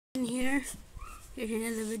here. Here's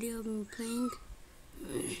another video of me playing.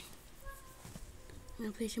 I'm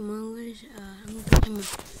gonna play some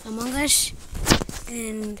Among Us,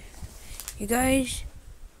 and you guys,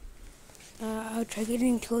 I'll try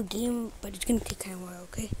getting into a game, but it's gonna take kind of a while.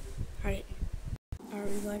 Okay? Alright,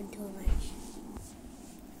 we got into a match.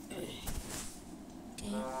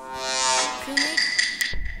 Okay. Crewmate.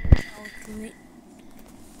 Oh, crewmate.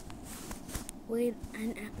 Wait,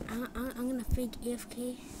 and I'm gonna fake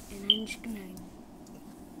AFK, and I'm just gonna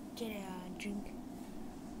get a drink.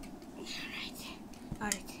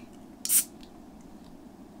 Alright,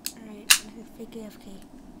 I'm gonna fake AFK.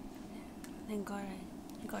 Thank God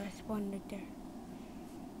I got a spawn right there.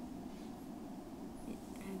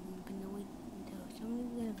 I'm gonna wait until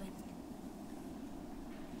somebody's gonna vent.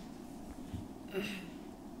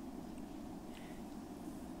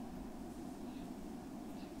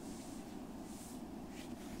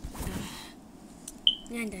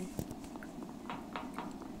 Yeah, I'm done.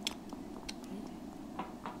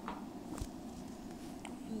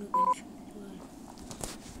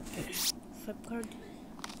 Flip card.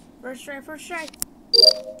 First try.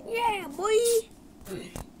 Yeah, boy.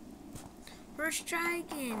 First try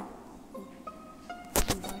again.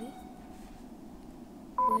 Buddy.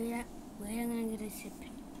 Wait, I'm gonna get a sip.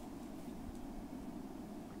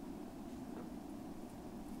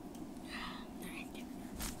 Alright.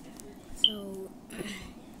 So,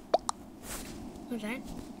 what's that?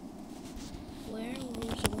 Where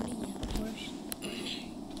was Woody at first?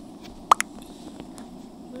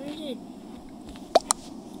 Where is it?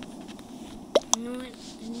 You know what?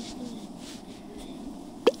 I'm just gonna...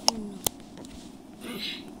 I don't know.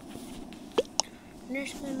 I'm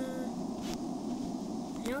just gonna...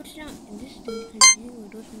 I know it's not... This is gonna continue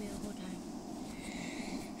with me the whole time.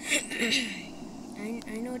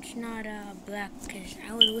 I know it's not black because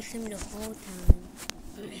I was with him the whole time.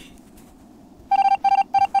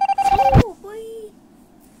 Oh, boy!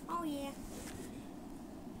 Oh, yeah.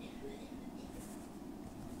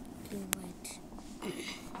 Okay, wait.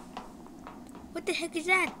 What the heck is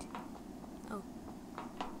that? Oh.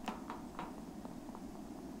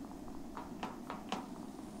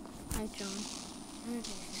 Hi, John.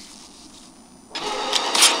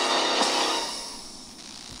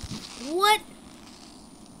 What?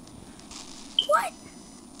 What?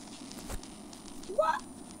 What?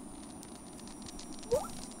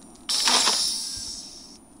 What?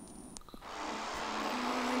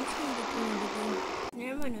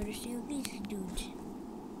 Never mind, understand these dudes.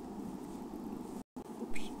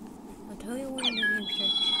 Oops. I'll tell you when the game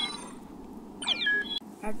starts.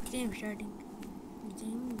 After the game starting.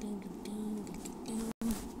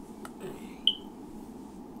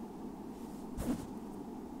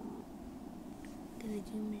 The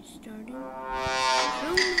game is starting. Oh,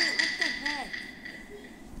 what the heck?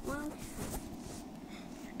 Well,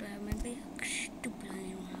 do I have my big stupid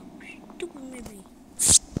animal house? Stupid maybe.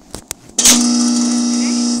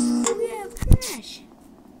 Oh, we have trash.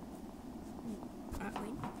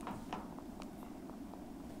 Wait.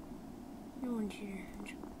 No one's here.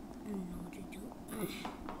 I don't know what to do. What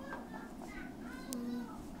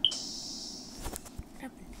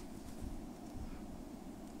happened?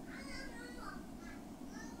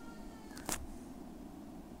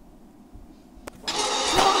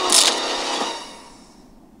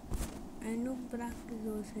 I know black is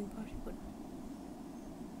also impossible.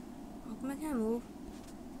 How come I can't move?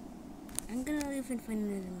 I'm gonna leave and find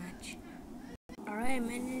another match. Alright, I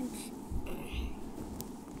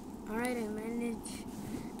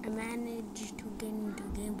managed to get into the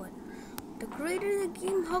game, but the creator of the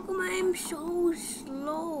game, how come I am so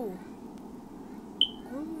slow?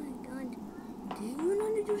 Oh my god. Do you know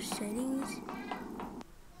how to do settings?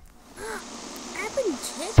 I've been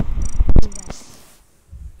checking that.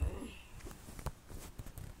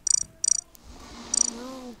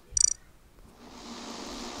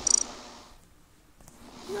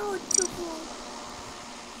 No, it's too cool.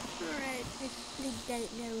 Alright, let's leave that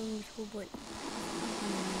room school, but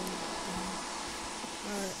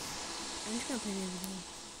alright, I'm just gonna play another game.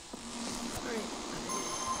 Alright.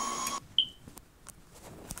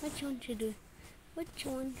 Which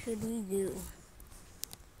one should we do?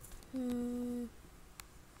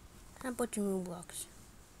 How about your Roblox?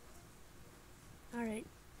 Alright.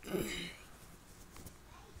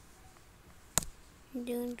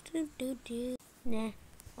 Nah.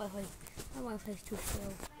 Wi-Fi. My Wi-Fi is too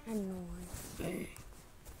slow. I don't know why.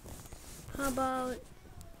 How about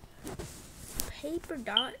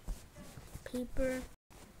Paper.io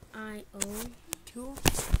 2?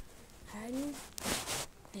 I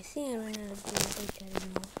think I ran out of storage. I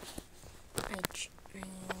don't know. I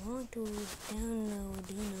want to download,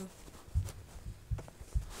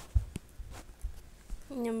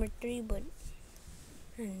 Gamer 3, but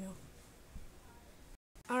I don't know.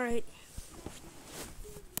 Alright.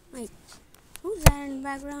 Wait, who's that in the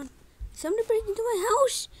background? Somebody break into my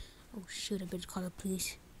house? Oh shoot, I better call the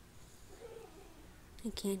police. I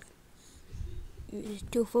can't. I'm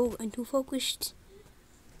too focused.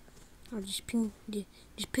 I'll just ping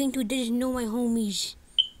to didn't know my homies.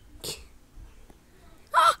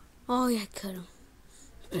 Ah! Oh yeah, I cut him.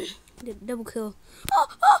 Double kill. Oh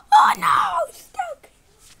no! He's stuck!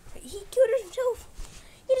 He killed himself.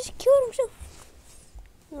 He just killed himself.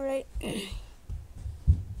 Alright.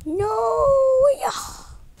 No! Yeah!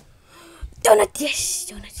 Donut, yes!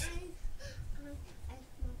 Donut.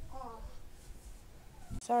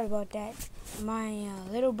 Sorry about that. My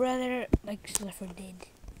little brother likes Left 4 Dead.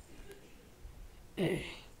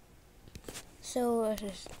 So, let's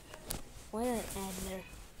just... Why did I add there?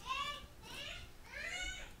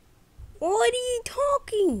 What are you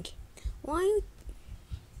talking? Why?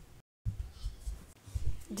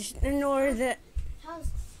 Just ignore the... Oh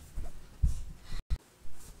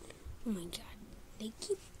my god. They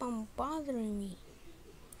keep on bothering me.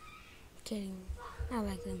 Kidding. I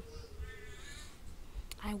like them.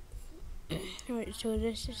 Alright, so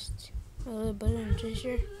this is my little brother and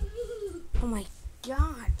sister. Oh my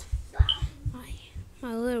god.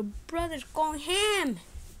 My little brother's going ham.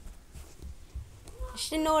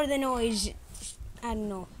 Just ignore the noise. I don't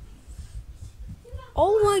know.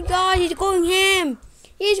 Oh my god, he's going ham.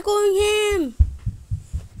 He's going ham.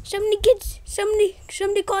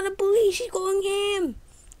 Somebody call the police. He's going ham.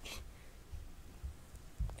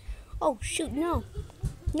 Oh shoot, no.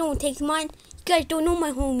 No one takes mine. You guys don't know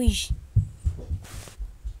my homies.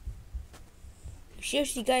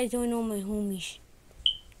 Seriously, you guys don't know my homies.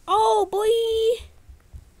 Oh boy.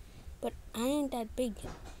 But I ain't that big.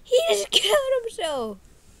 He just killed himself.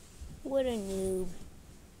 What a noob.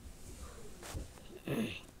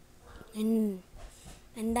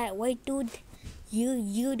 And that white dude,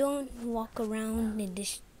 you don't walk around and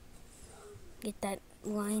just get that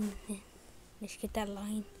line. Just get that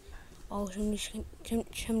line. Oh, somebody's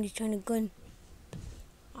trying to gun.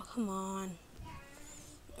 Oh, come on.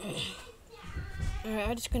 Alright,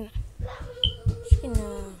 I'm just gonna, I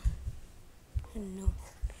don't know.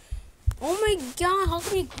 Oh my god, how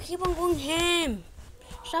can you keep on going ham?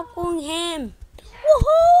 Stop going ham.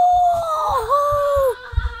 Woohoo!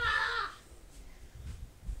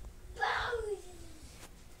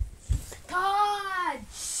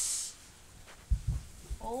 Touch!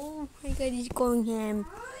 Oh my god, he's going ham.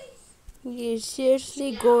 He is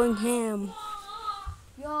seriously going ham.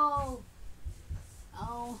 Yo!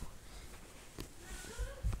 Oh.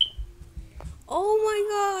 Oh my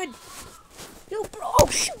god! Yo, bro! Oh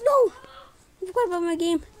shoot, no! I forgot about my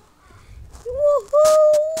game. Woohoo!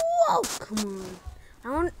 Oh, come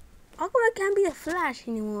on. How come I can't be the Flash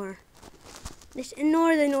anymore? Just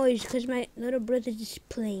ignore the noise because my little brother's just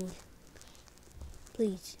playing.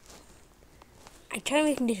 Please. I tried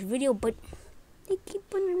making this video, but they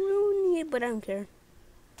keep on ruining it, but I don't care.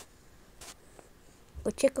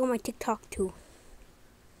 But check out my TikTok too.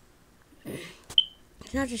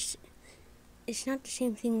 It's not the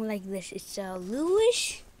same thing like this. It's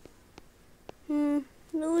Lewis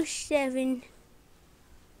 7.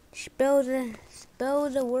 Spell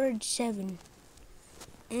the word 7.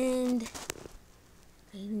 And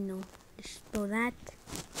I don't know. Just spell that.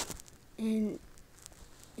 And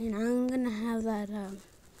I'm gonna have that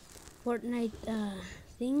Fortnite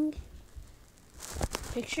thing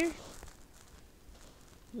picture.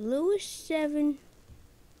 Lewis 7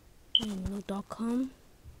 .com.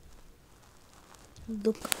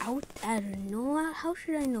 Look out. I don't know. How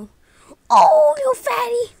should I know? Oh, you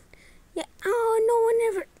fatty! Yeah. Oh, no one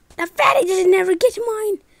ever. The fatty just never gets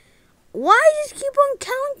mine. Why just keep on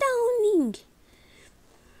countdowning?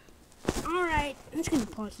 All right, I'm just gonna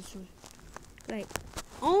pause this one. Right.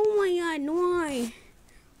 Oh my god, why?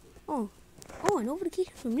 Oh, a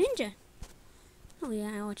notification from Ninja. Oh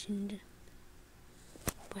yeah, I watch Ninja.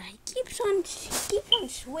 But he keeps on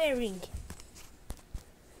swearing.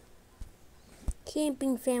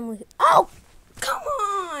 Camping family. Oh, come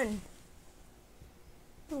on!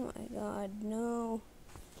 Oh my god, no.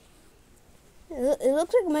 It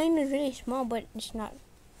looks like mine is really small, but it's not.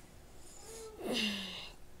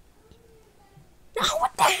 No,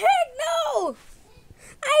 what the heck? No!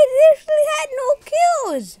 I literally had no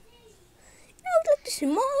kills. That was like the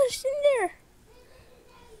smallest in there.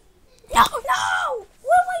 No!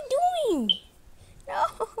 What am I doing? No!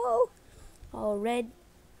 Oh, red.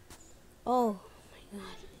 Oh my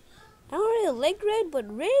god. I don't really like red, but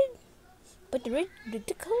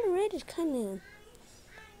the color red is kind of.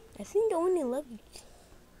 I think I only love it.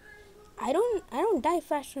 I don't die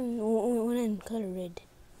fast when I'm color red.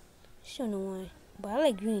 Just don't know why. But I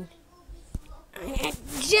like green.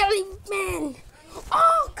 Jelly man!